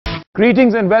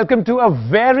Greetings and welcome to a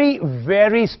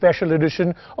very special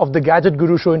edition of the Gadget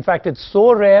Guru Show. In fact, it's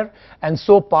so rare and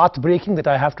so path-breaking that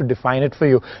I have to define it for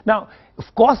you. Now, of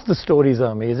course the stories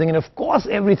are amazing and of course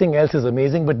everything else is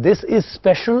amazing, but this is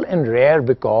special and rare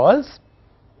because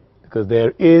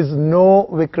there is no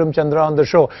Vikram Chandra on the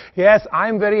show. Yes,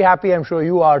 I'm very happy, I'm sure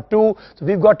you are too. So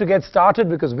we've got to get started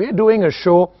because we're doing a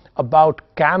show about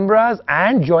cameras,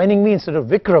 and joining me instead of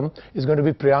Vikram is going to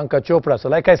be Priyanka Chopra. So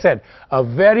like I said, a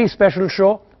very special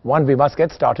show, one we must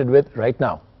get started with right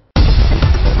now.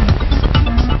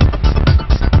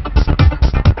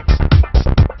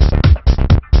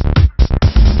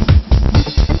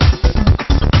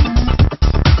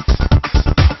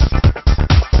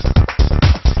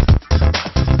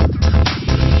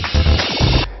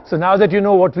 So now that you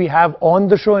know what we have on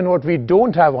the show and what we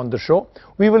don't have on the show,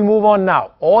 we will move on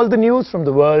now. All the news from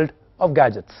the world of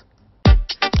gadgets.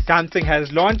 Samsung has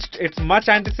launched its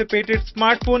much-anticipated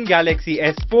smartphone Galaxy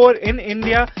S4 in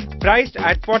India, priced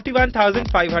at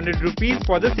 41,500 rupees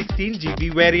for the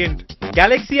 16GB variant.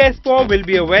 Galaxy S4 will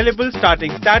be available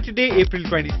starting Saturday, April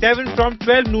 27 from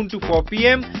 12 noon to 4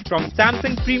 PM from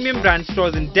Samsung premium brand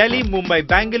stores in Delhi, Mumbai,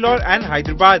 Bangalore and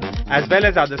Hyderabad, as well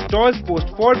as other stores post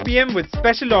 4 PM with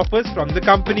special offers from the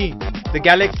company. The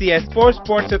Galaxy S4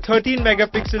 sports a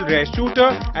 13-megapixel rear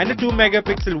shooter and a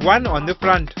 2-megapixel one on the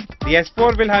front. The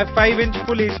S4 will have 5-inch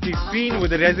Full HD screen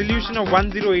with a resolution of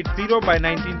 1080 by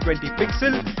 1920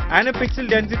 pixel and a pixel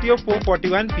density of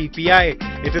 441 ppi.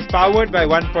 It is powered by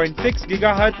 1.6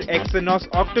 GHz Exynos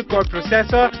octa-core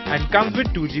processor and comes with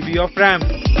 2GB of RAM.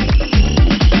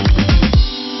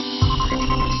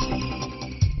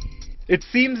 It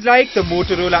seems like the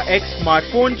Motorola X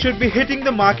smartphone should be hitting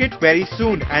the market very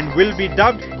soon and will be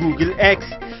dubbed Google X.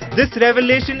 This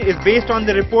revelation is based on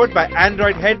the report by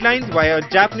Android Headlines via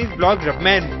Japanese blog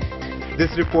Ramen.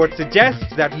 This report suggests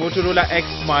that Motorola X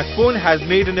smartphone has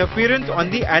made an appearance on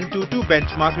the AnTuTu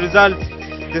benchmark results.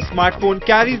 The smartphone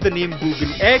carries the name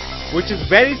Google X, which is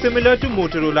very similar to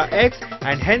Motorola X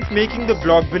and hence making the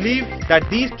blog believe that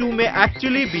these two may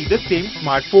actually be the same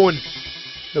smartphone.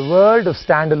 The world of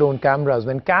standalone cameras.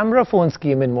 When camera phones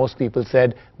came in, most people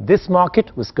said this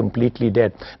market was completely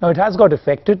dead. Now it has got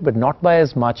affected, but not by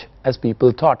as much as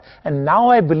people thought. And now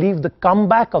I believe the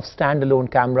comeback of standalone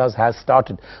cameras has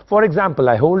started. For example,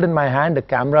 I hold in my hand a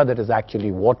camera that is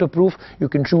actually waterproof. You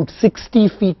can shoot 60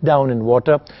 feet down in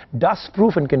water,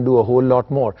 dustproof, and can do a whole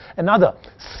lot more. Another,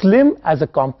 slim as a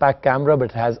compact camera,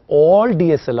 but has all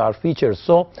DSLR features.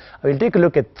 So I will take a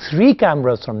look at 3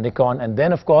 cameras from Nikon, and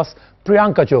then of course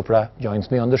Priyanka Chopra joins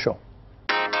me on the show.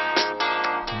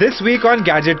 This week on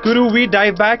Gadget Guru, we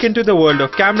dive back into the world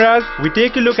of cameras. We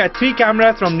take a look at 3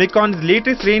 cameras from Nikon's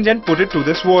latest range and put it to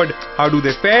the sword. How do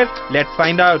they fare? Let's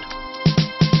find out.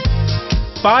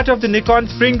 Part of the Nikon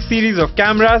Spring series of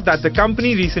cameras that the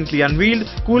company recently unveiled,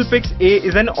 Coolpix A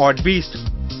is an odd beast.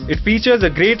 It features a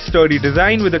great sturdy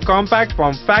design with a compact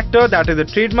form factor that is a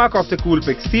trademark of the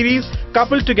Coolpix series,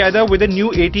 coupled together with a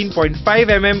new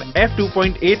 18.5mm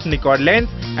f2.8 Nikon lens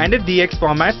and a DX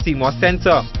format CMOS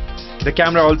sensor. The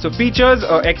camera also features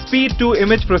a XP2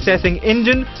 image processing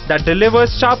engine that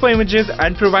delivers sharper images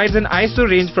and provides an ISO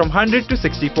range from 100 to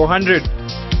 6400.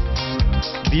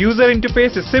 The user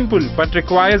interface is simple but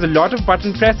requires a lot of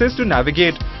button presses to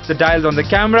navigate. The dials on the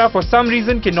camera for some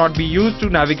reason cannot be used to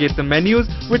navigate the menus,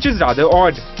 which is rather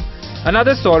odd.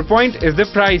 Another sore point is the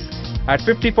price. At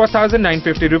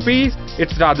 54,950 rupees,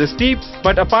 it's rather steep,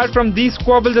 but apart from these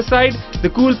squabbles aside, the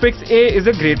Coolpix A is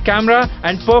a great camera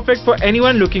and perfect for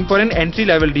anyone looking for an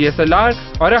entry-level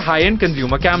DSLR or a high-end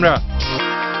consumer camera.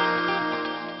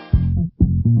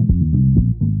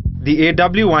 The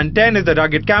AW110 is the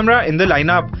rugged camera in the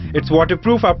lineup. It's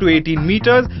waterproof up to 18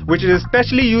 meters, which is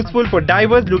especially useful for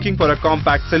divers looking for a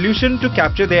compact solution to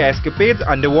capture their escapades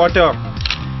underwater.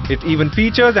 It even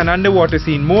features an underwater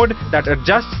scene mode that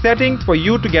adjusts settings for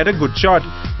you to get a good shot.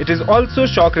 It is also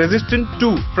shock resistant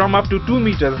too, from up to 2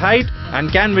 meters height,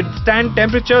 and can withstand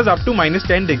temperatures up to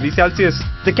 -10 degrees Celsius.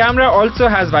 The camera also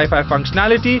has Wi-Fi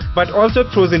functionality, but also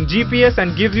throws in GPS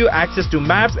and gives you access to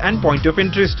maps and point of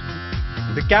interest.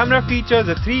 The camera features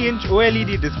a 3-inch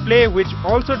OLED display which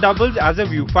also doubles as a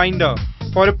viewfinder.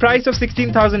 For a price of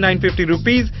 16,950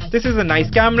 rupees, this is a nice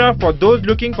camera for those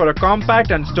looking for a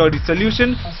compact and sturdy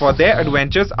solution for their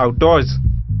adventures outdoors.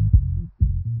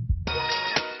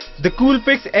 The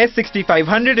Coolpix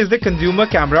S6500 is the consumer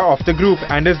camera of the group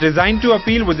and is designed to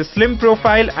appeal with a slim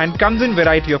profile and comes in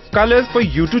variety of colors for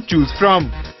you to choose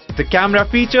from. The camera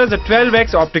features a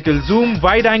 12x optical zoom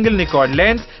wide-angle Nikon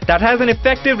lens that has an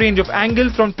effective range of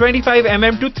angles from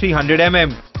 25mm to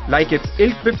 300mm. Like its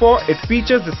ilk before, it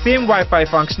features the same Wi-Fi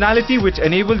functionality which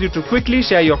enables you to quickly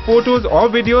share your photos or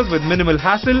videos with minimal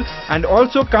hassle, and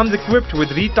also comes equipped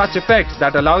with retouch effects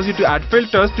that allows you to add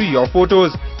filters to your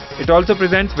photos. It also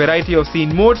presents variety of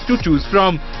scene modes to choose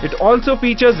from. It also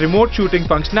features remote shooting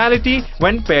functionality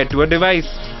when paired to a device.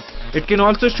 It can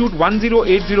also shoot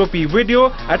 1080p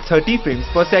video at 30 frames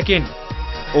per second.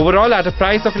 Overall, at a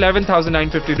price of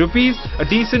 11,950 rupees, a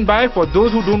decent buy for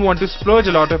those who don't want to splurge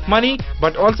a lot of money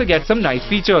but also get some nice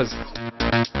features.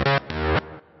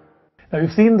 Now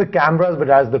you've seen the cameras, but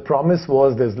as the promise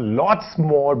was, there's lots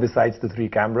more besides the 3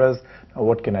 cameras. Now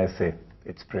what can I say?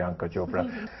 It's Priyanka Chopra.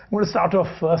 I'm going to start off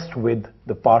first with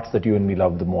the parts that you and me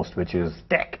love the most, which is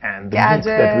tech and the geeks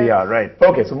that we are, right?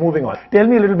 Okay, so moving on. Tell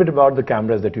me a little bit about the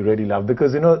cameras that you really love,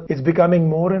 because, you know, it's becoming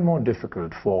more and more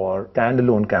difficult for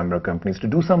standalone camera companies to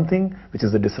do something which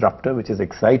is a disruptor, which is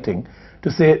exciting,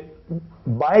 to say,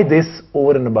 buy this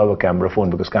over and above a camera phone,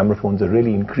 because camera phones are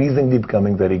really increasingly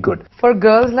becoming very good. For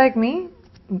girls like me,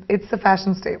 it's a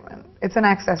fashion statement. It's an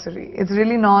accessory. It's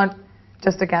really not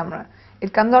just a camera.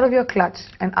 It comes out of your clutch,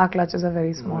 and our clutches are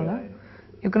very smaller. Right.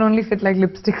 You can only fit like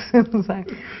lipsticks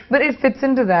inside. But it fits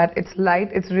into that. It's light,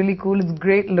 it's really cool, it's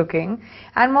great looking.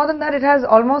 And more than that, it has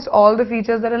almost all the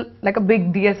features that like a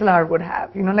big DSLR would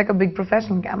have, you know, like a big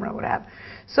professional camera would have.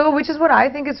 So, which is what I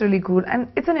think is really cool, and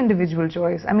it's an individual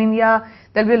choice. I mean, yeah,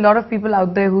 there'll be a lot of people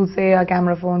out there who say,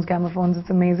 camera phones, it's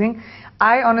amazing.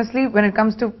 I honestly, when it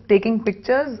comes to taking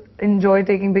pictures, enjoy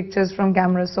taking pictures from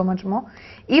cameras so much more.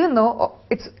 Even though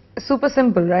it's super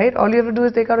simple, right? All you have to do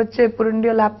is take out a chip, put it into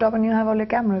your laptop, and you have all your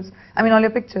cameras. I mean, all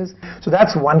your pictures. So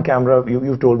that's one camera.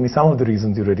 You've told me some of the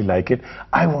reasons you really like it.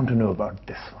 I want to know about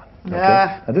this one. Okay?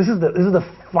 Yeah. Now, this is the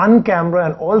fun camera,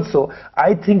 and also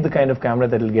I think the kind of camera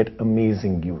that will get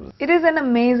amazing use. It is an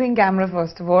amazing camera,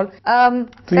 first of all.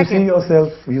 So you see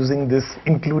yourself using this,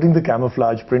 including the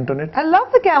camouflage print on it? I love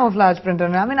the camouflage print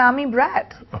on it. I'm an army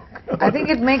brat. Okay. I think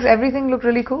it makes everything look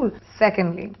really cool.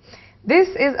 Secondly, this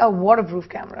is a waterproof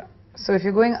camera. So if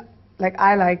you're going, like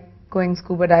I like going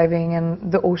scuba diving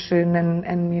and the ocean,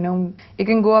 and you know, you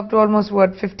can go up to almost,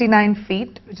 what, 59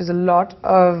 feet, which is a lot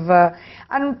of,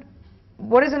 and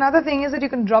what is another thing is that you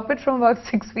can drop it from about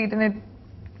 6 feet and it,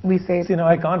 we say. You know,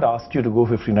 I can't ask you to go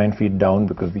 59 feet down,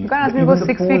 because we... You can't ask me to go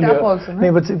 6 feet up also,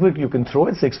 no? No, but you can throw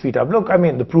it 6 feet up. Look, I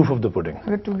mean, the proof of the pudding.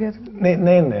 We're together.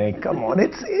 No, come on.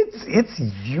 It's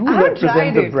you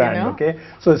represent the brand, you know? Okay?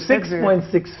 So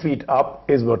 6.6 feet up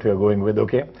is what we are going with,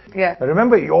 okay? Yeah. Now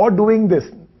remember, you're doing this,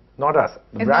 not us.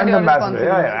 The brand ambassador.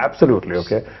 Yeah, absolutely,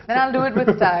 okay? Then I'll do it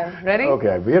with style. Ready?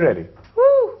 Okay, we're ready.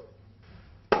 Woo!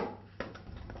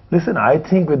 Listen, I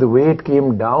think with the way it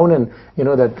came down and, you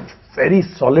know, that very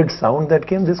solid sound that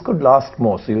came, this could last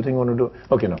more. So you think you want to do...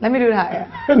 Okay, no. Let me do it higher.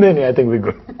 No, I think we're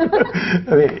good.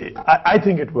 I mean, I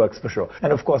think it works for sure.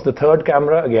 And of course, the third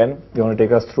camera, again, you want to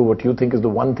take us through what you think is the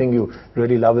one thing you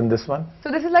really love in this one? So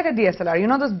this is like a DSLR. You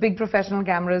know those big professional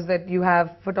cameras that you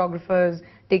have photographers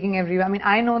taking everywhere? I mean,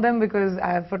 I know them because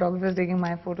I have photographers taking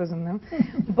my photos in them.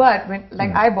 But when,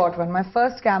 I bought one. My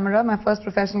first camera, my first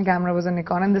professional camera was a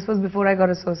Nikon, and this was before I got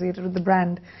associated with the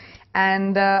brand.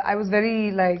 And I was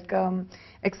very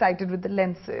excited with the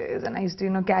lenses, and I used to, you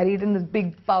know, carry it in this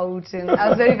big pouch, and I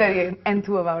was very, very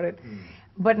enthused about it.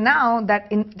 But now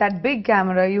that big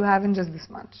camera, you have in just this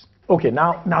much. Okay,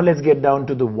 now let's get down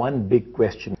to the one big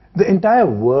question. The entire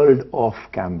world of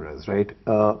cameras, right?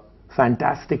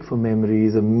 Fantastic for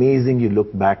memories, amazing you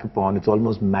look back upon. It's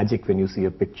almost magic when you see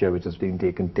a picture which has been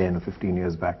taken 10 or 15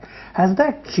 years back. Has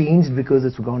that changed because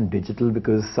it's gone digital?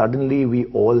 Because suddenly we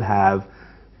all have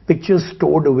pictures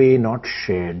stored away, not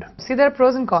shared. See, there are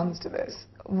pros and cons to this.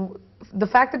 The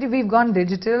fact that we've gone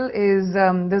digital is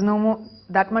there's no more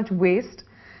that much waste,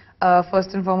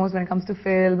 first and foremost, when it comes to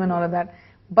film and all of that.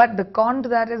 But the con to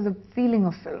that is the feeling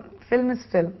of film. Film is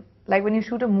film. Like when you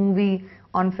shoot a movie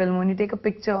on film, when you take a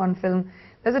picture on film,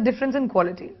 there's a difference in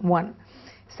quality, one.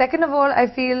 Second of all,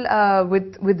 I feel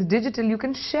with digital, you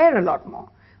can share a lot more.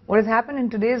 What has happened in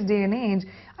today's day and age,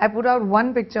 I put out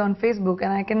one picture on Facebook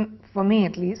and I can, for me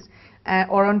at least,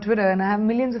 or on Twitter, and I have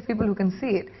millions of people who can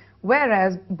see it.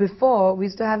 Whereas before, we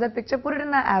used to have that picture, put it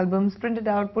in our albums, print it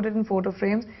out, put it in photo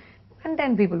frames, and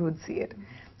 10 people would see it.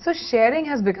 So sharing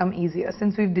has become easier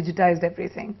since we've digitized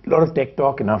everything. A lot of tech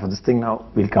talk, enough of this thing now.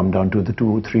 We'll come down to the 2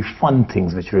 or 3 fun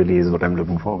things, which really is what I'm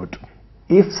looking forward to.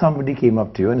 If somebody came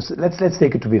up to you, and let's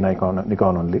take it to be Nikon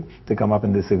only, they come up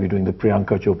and they say, we're doing the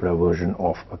Priyanka Chopra version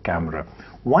of a camera.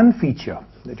 One feature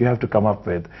that you have to come up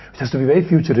with, which has to be very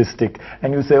futuristic,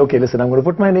 and you say, okay, listen, I'm going to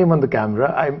put my name on the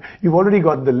camera. You've already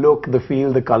got the look, the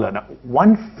feel, the color. Now,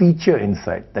 one feature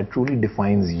inside that truly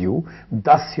defines you,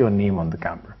 thus your name on the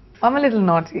camera. I'm a little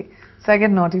naughty. So I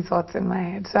get naughty thoughts in my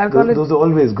head. So I'll call Those are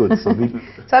always good. So,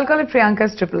 so I'll call it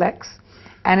Priyanka's XXX,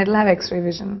 and it'll have X-ray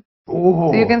vision.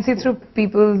 oh. So you can see through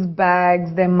people's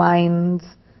bags, their minds.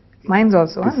 Mine's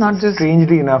also, huh? Not just...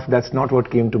 Strangely enough, that's not what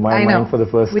came to my mind for the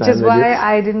first which time. Which is why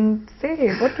I didn't say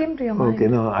it. What came to your mind? Okay,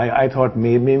 no, I thought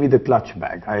maybe the clutch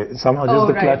bag. Somehow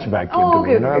just the clutch bag came to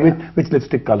me. Okay. Which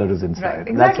lipstick color is inside? Right,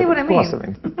 exactly what I mean.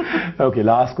 Awesome. Okay,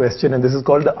 last question, and this is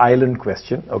called the island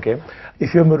question. Okay,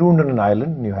 if you're marooned on an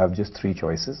island, you have just three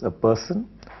choices: a person,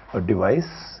 a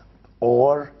device,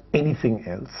 or anything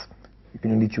else. You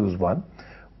can only choose one.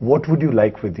 What would you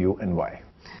like with you, and why?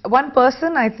 One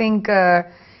person, I think.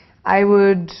 I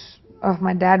would,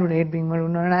 my dad would hate being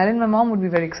marooned on an island. My mom would be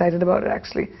very excited about it,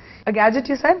 actually. A gadget,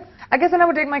 you said? I guess then I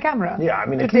would take my camera. Yeah, I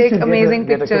mean, to take amazing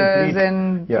pictures complete,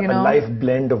 and, you know. a life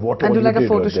blend of what and do like you a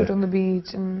photo did shoot on the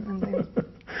beach and things.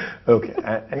 Okay,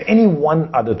 and any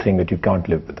one other thing that you can't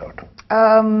live without?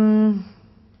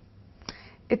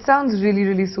 It sounds really,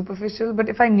 really superficial, but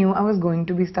if I knew I was going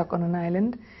to be stuck on an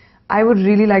island, I would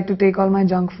really like to take all my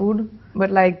junk food,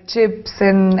 but like chips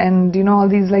and you know, all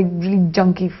these like really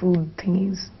junky food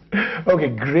thingies. Okay,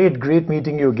 great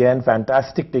meeting you again.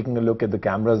 Fantastic taking a look at the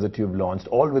cameras that you've launched,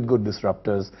 all with good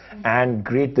disruptors, and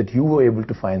great that you were able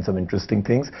to find some interesting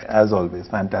things. As always,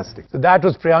 fantastic. So that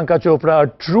was Priyanka Chopra,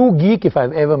 a true geek if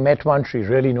I've ever met one. She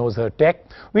really knows her tech.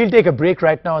 We'll take a break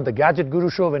right now on the Gadget Guru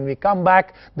Show. When we come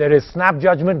back, there is snap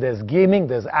judgment, there's gaming,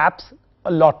 there's apps,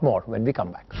 a lot more when we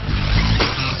come back.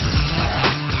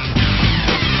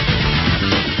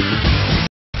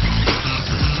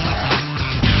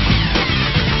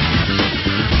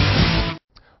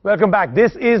 Welcome back.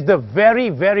 This is the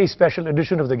very special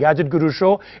edition of the Gadget Guru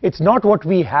Show. It's not what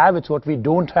we have, it's what we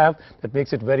don't have that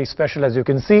makes it very special. As you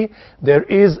can see, there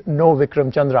is no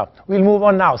Vikram Chandra. We'll move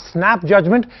on now. Snap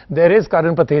judgment. There is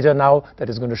Karan Patheja now that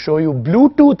is going to show you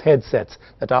Bluetooth headsets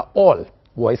that are all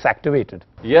voice activated.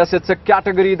 Yes, it's a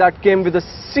category that came with a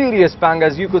serious bang,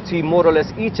 as you could see more or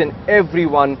less each and every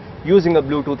one using a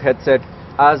Bluetooth headset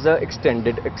as an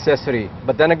extended accessory.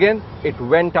 But then again, it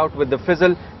went out with the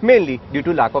fizzle, mainly due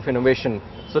to lack of innovation.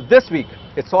 So this week,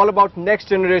 it's all about next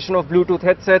generation of Bluetooth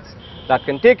headsets that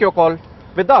can take your call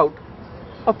without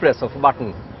a press of a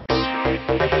button.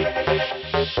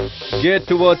 Geared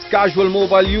towards casual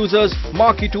mobile users,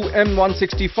 Marquee 2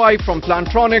 M165 from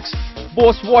Plantronics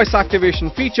boasts voice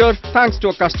activation feature thanks to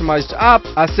a customized app,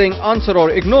 as saying answer or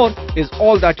ignore is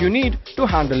all that you need to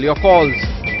handle your calls.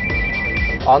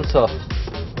 Answer.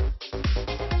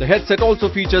 The headset also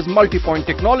features multi-point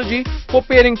technology for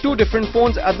pairing two different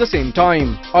phones at the same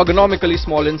time. Ergonomically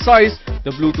small in size,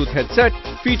 the Bluetooth headset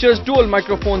features dual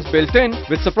microphones built in,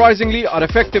 which surprisingly are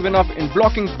effective enough in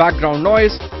blocking background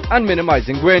noise and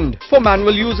minimizing wind. For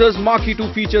manual users, Marquee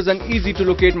 2 features an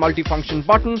easy-to-locate multifunction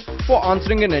button for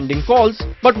answering and ending calls,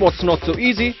 but what's not so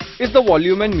easy is the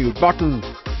volume and mute button.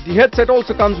 The headset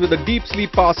also comes with a deep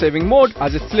sleep power saving mode,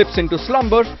 as it slips into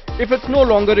slumber if it's no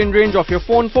longer in range of your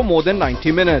phone for more than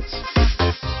 90 minutes.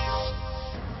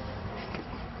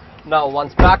 Now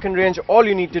once back in range, all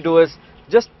you need to do is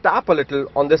just tap a little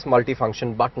on this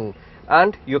multifunction button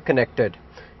and you're connected.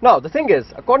 Now the thing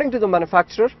is, according to the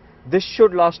manufacturer, this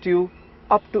should last you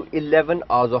up to 11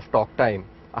 hours of talk time.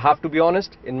 I have to be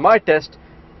honest, in my test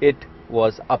it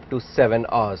was up to 7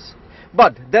 hours.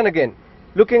 But then again,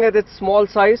 looking at its small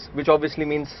size, which obviously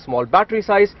means small battery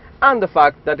size, and the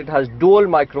fact that it has dual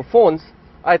microphones,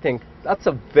 I think that's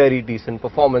a very decent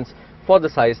performance for the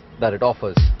size that it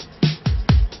offers.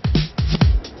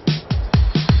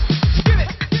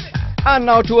 And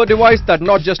now to a device that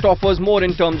not just offers more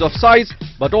in terms of size,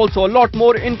 but also a lot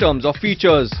more in terms of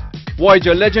features.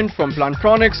 Voyager Legend from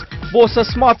Plantronics boasts a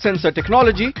smart sensor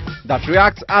technology that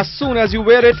reacts as soon as you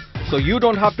wear it, so you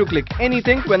don't have to click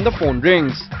anything when the phone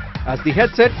rings, as the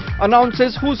headset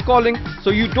announces who's calling, so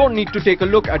you don't need to take a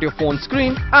look at your phone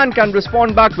screen and can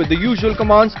respond back with the usual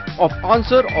commands of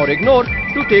answer or ignore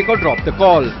to take or drop the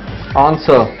call.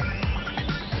 Answer.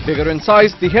 Bigger in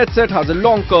size, the headset has a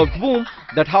long curved boom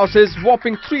that houses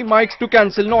whopping 3 mics to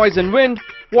cancel noise and wind,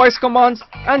 voice commands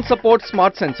and support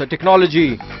smart sensor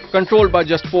technology. Controlled by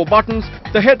just 4 buttons,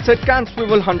 the headset can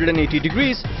swivel 180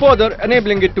 degrees, further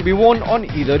enabling it to be worn on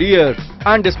either ear.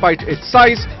 And despite its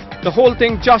size, the whole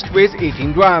thing just weighs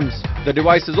 18 grams. The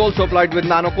device is also applied with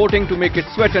nano coating to make it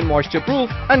sweat and moisture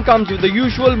proof, and comes with the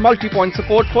usual multi-point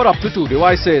support for up to 2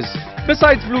 devices.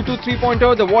 Besides Bluetooth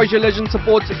 3.0, the Voyager Legend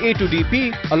supports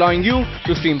A2DP, allowing you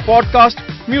to stream podcast,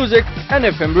 music and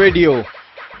FM radio.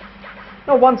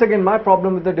 Now once again, my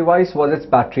problem with the device was its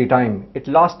battery time. It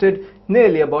lasted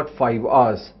nearly about 5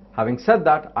 hours. Having said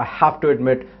that, I have to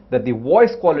admit that the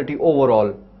voice quality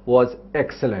overall was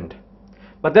excellent.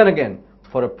 But then again,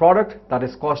 For a product that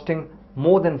is costing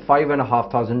more than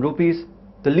 5,500 rupees,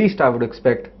 the least I would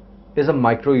expect is a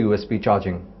micro USB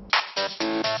charging.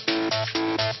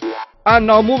 And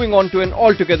now moving on to an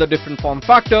altogether different form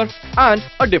factor and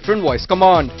a different voice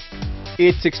command.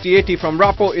 86080 from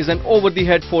Rappo is an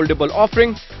over-the-head foldable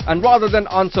offering, and rather than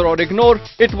answer or ignore,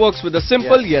 it works with a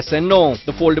simple yes and no.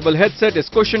 The foldable headset is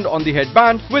cushioned on the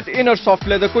headband with inner soft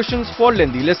leather cushions for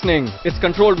lengthy listening. It's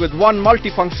controlled with one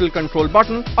multifunctional control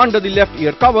button under the left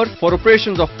ear cover for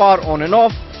operations of power on and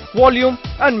off, volume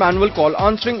and manual call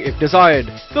answering if desired.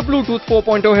 The Bluetooth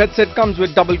 4.0 headset comes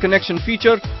with double connection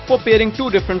feature for pairing two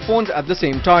different phones at the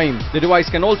same time. The device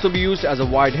can also be used as a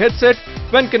wired headset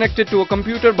when connected to a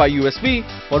computer by USB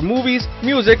for movies,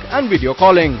 music and video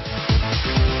calling.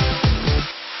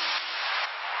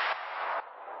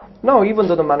 Now, even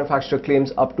though the manufacturer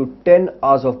claims up to 10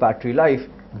 hours of battery life,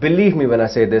 believe me when I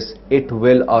say this, it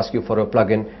will ask you for a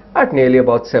plug-in at nearly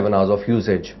about 7 hours of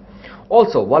usage.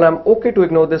 Also, while I'm okay to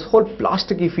ignore this whole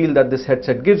plasticky feel that this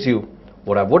headset gives you,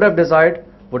 what I would have desired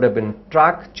would have been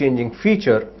track changing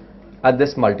feature at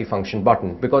this multifunction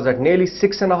button, because at nearly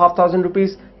 6,500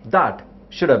 rupees, that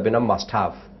should have been a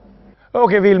must-have.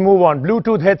 Okay, we'll move on.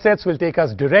 Bluetooth headsets will take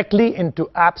us directly into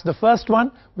apps. The first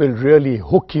one will really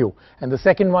hook you, and the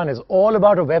second one is all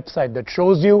about a website that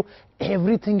shows you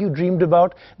everything you dreamed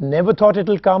about. Never thought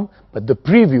it'll come, but the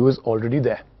preview is already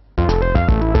there.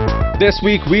 This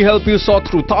week we help you sort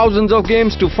through thousands of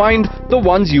games to find the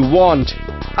ones you want.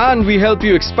 And we help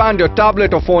you expand your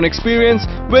tablet or phone experience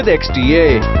with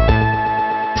XDA.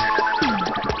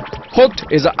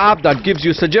 Hooked is an app that gives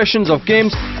you suggestions of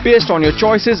games based on your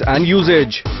choices and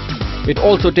usage. It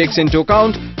also takes into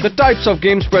account the types of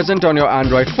games present on your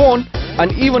Android phone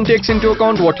and even takes into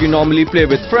account what you normally play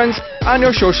with friends and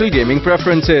your social gaming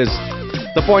preferences.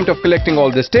 The point of collecting all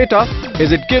this data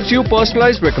is it gives you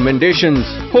personalized recommendations.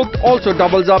 Hooked also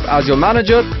doubles up as your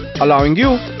manager, allowing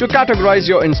you to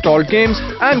categorize your installed games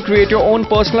and create your own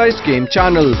personalized game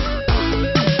channel.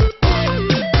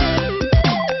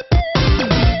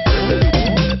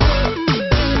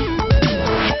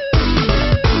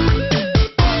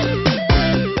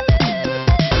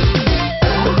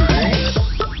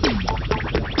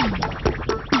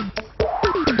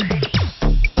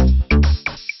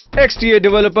 XDA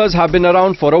developers have been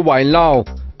around for a while now.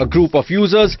 A group of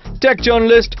users, tech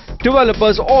journalists,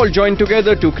 developers all joined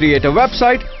together to create a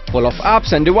website full of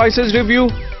apps and devices review,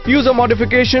 user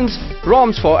modifications,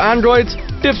 ROMs for Androids,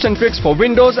 tips and tricks for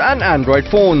Windows and Android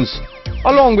phones.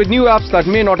 Along with new apps that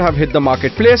may not have hit the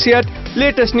marketplace yet,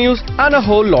 latest news and a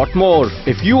whole lot more.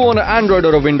 If you own an Android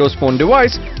or a Windows phone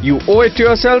device, you owe it to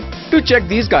yourself to check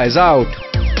these guys out.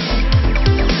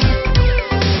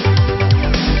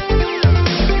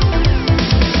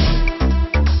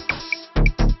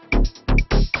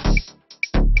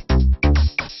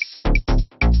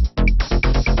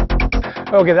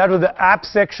 Okay, that was the app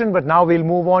section, but now we'll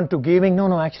move on to gaming.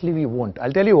 No, actually we won't.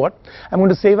 I'll tell you what, I'm going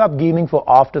to save up gaming for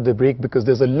after the break because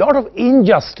there's a lot of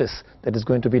injustice that is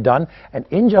going to be done, and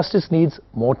injustice needs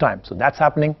more time. So that's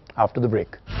happening after the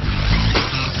break.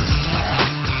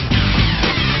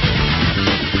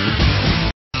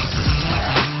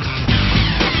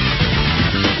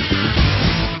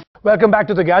 Welcome back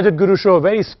to the Gadget Guru Show, a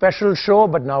very special show,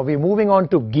 but now we're moving on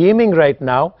to gaming right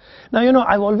now. Now, you know,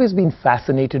 I've always been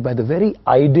fascinated by the very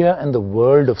idea and the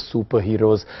world of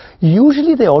superheroes.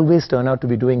 Usually they always turn out to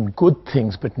be doing good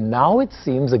things, but now it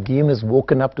seems the game has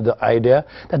woken up to the idea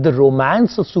that the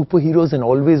romance of superheroes and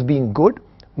always being good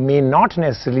may not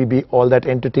necessarily be all that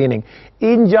entertaining.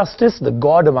 Injustice, the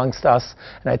god amongst us,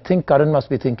 and I think Karan must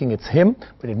be thinking it's him,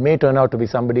 but it may turn out to be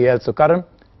somebody else. So Karan,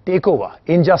 take over.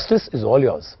 Injustice is all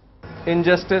yours.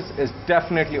 Injustice is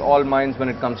definitely all mine when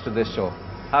it comes to this show.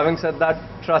 Having said that,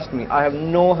 trust me, I have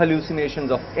no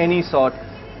hallucinations of any sort.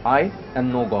 I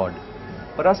am no god.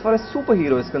 But as far as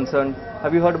superhero is concerned,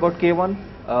 have you heard about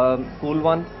K1, Cool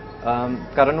One,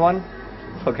 Karan One?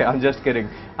 Okay, I'm just kidding.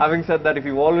 Having said that, if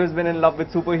you've always been in love with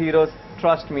superheroes,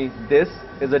 trust me, this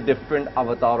is a different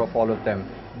avatar of all of them.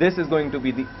 This is going to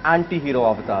be the anti-hero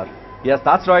avatar. Yes,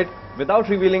 that's right. Without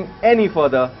revealing any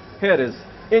further, here is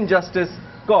Injustice,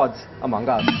 Gods Among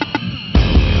Us.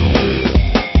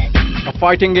 A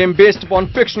fighting game based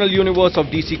upon fictional universe of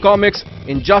DC Comics,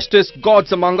 Injustice,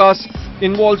 Gods Among Us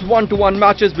involves one-to-one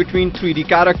matches between 3D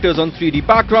characters on 3D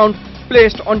background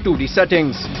placed on 2D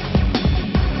settings.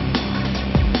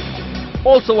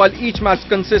 Also, while each match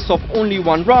consists of only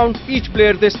one round, each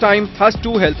player this time has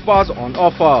 2 health bars on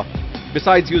offer.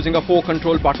 Besides using a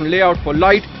 4-control button layout for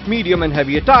light, medium and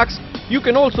heavy attacks, you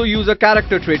can also use a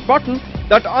character trait button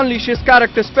that unleashes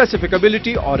character-specific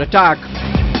ability or attack.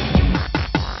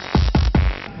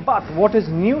 But But what is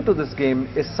new to this game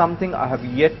is something I have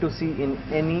yet to see in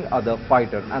any other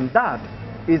fighter, and that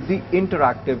is the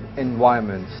interactive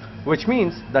environments. Which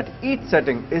means that each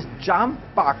setting is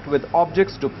jam-packed with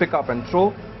objects to pick up and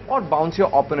throw or bounce your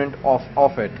opponent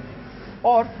off it.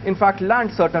 Or in fact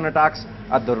land certain attacks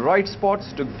at the right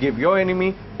spots to give your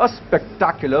enemy a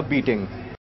spectacular beating.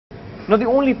 Now the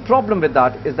only problem with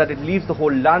that is that it leaves the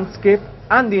whole landscape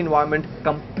and the environment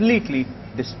completely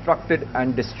destructed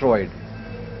and destroyed.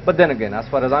 But then again, as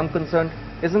far as I'm concerned,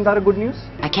 isn't that a good news?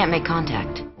 I can't make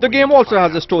contact. The game also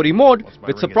has a story mode,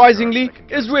 which surprisingly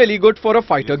is really good for a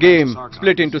fighter game.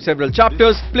 Split into several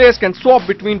chapters, players can swap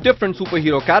between different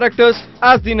superhero characters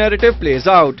as the narrative plays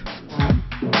out.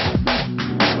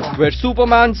 Where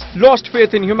Superman's lost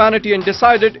faith in humanity and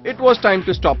decided it was time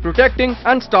to stop protecting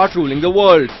and start ruling the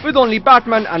world, with only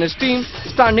Batman and his team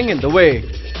standing in the way.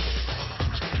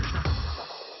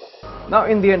 Now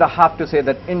in the end, I have to say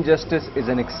that Injustice is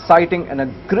an exciting and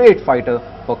a great fighter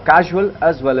for casual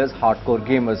as well as hardcore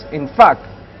gamers. In fact,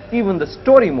 even the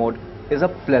story mode is a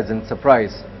pleasant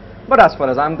surprise. But as far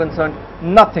as I'm concerned,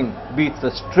 nothing beats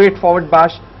the straightforward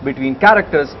bash between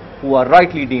characters who are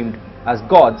rightly deemed as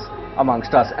gods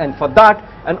amongst us. And for that,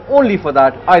 and only for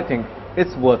that, I think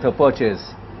it's worth a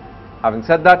purchase. Having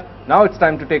said that, now it's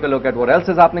time to take a look at what else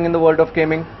is happening in the world of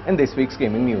gaming in this week's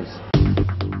gaming news.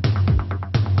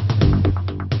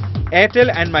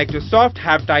 Airtel and Microsoft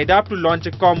have tied up to launch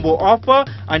a combo offer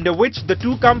under which the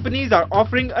two companies are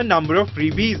offering a number of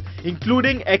freebies,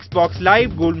 including Xbox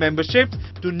Live Gold memberships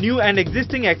to new and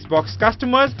existing Xbox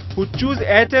customers who choose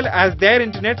Airtel as their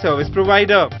internet service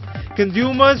provider.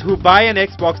 Consumers who buy an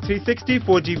Xbox 360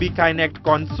 4GB Kinect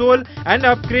console and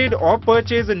upgrade or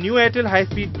purchase a new Airtel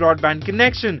high-speed broadband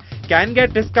connection can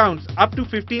get discounts up to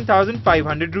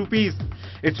 15,500 rupees.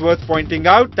 It's worth pointing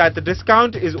out that the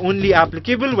discount is only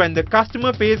applicable when the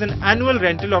customer pays an annual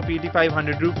rental of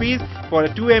 8,500 rupees for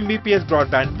a 2 Mbps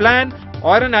broadband plan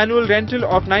or an annual rental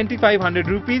of 9,500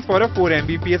 rupees for a 4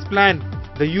 Mbps plan.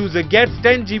 The user gets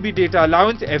 10 GB data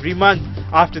allowance every month.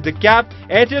 After the cap,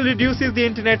 Airtel reduces the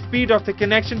internet speed of the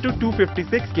connection to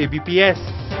 256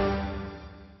 kbps.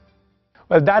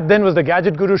 Well, that then was the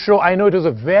Gadget Guru show. I know it was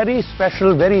a very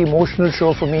special, very emotional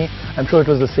show for me. I'm sure it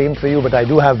was the same for you, but I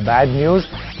do have bad news.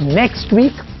 Next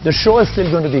week, the show is still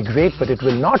going to be great, but it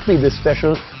will not be this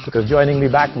special because joining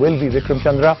me back will be Vikram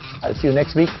Chandra. I'll see you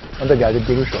next week on the Gadget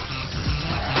Guru show.